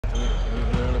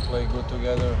play good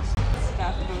together.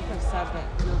 Steph, both have said that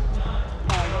your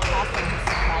passing has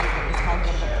surprised them, is how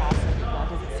good of a passer you are.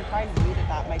 Does it surprise you that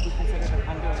that might be considered an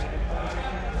underrated part of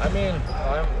your game? I mean,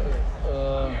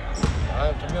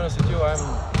 to be honest with you,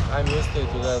 I'm used to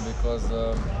that because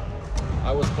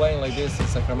I was playing like this in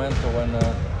Sacramento when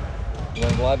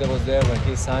Vlade was there, when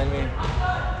he signed me.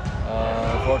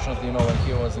 Unfortunately, you know, when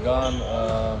he was gone,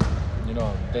 you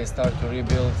know, they start to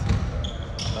rebuild.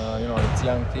 You know, it's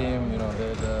young team. You know,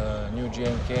 the new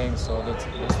GM came, so they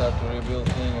start to rebuild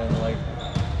thing. And like,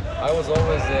 I was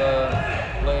always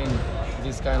playing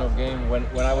this kind of game when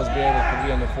I was able to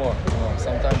be on the floor. You know,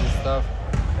 sometimes it's tough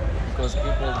because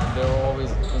people they're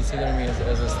always considering me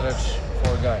as a stretch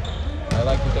floor guy. I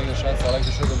like to take the shots. I like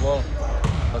to shoot the ball.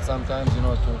 But sometimes, you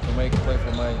know, to make a play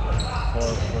for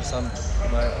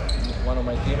one of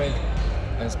my teammates,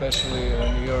 and especially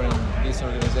when you're in this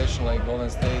organization like Golden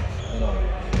State, you know,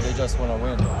 they just want to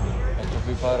win. And to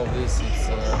be part of this, it's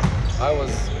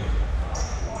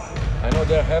I know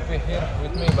they're happy here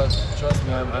with me, but trust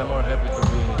me, I'm more happy to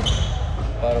be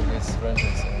part of this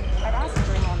franchise. I've asked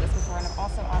Draymond this before, and I've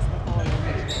also asked Nicole and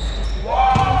Rich this. Just what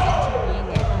goes into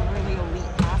being a really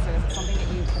elite passer? Is it something that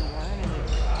you can learn? Is it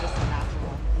just a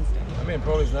natural instinct? I mean,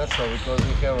 probably it's natural because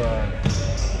we have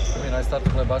I mean, I started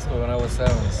to play basketball when I was 7,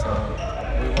 so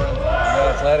we weren't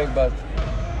that athletic, but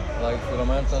like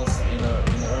fundamentals in the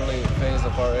early phase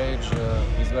of our age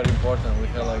is very important. We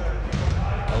have like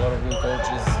a lot of good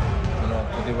coaches, you know,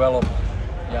 to develop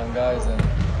young guys, and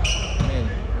I mean,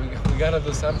 we gotta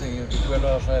do something if we're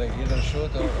not athletic, either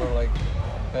shoot or like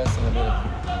passing ability.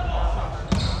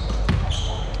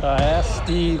 I asked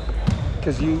Steve,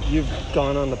 because you've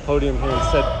gone on the podium here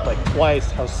and said like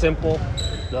twice how simple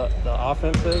the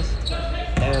offense is,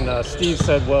 and Steve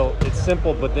said, well, it's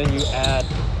simple, but then you add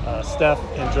Steph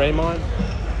and Draymond.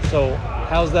 So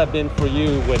how's that been for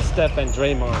you with Steph and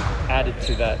Draymond added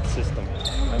to that system?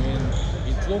 I mean,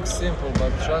 it looks simple,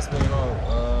 but trust me, you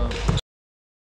know,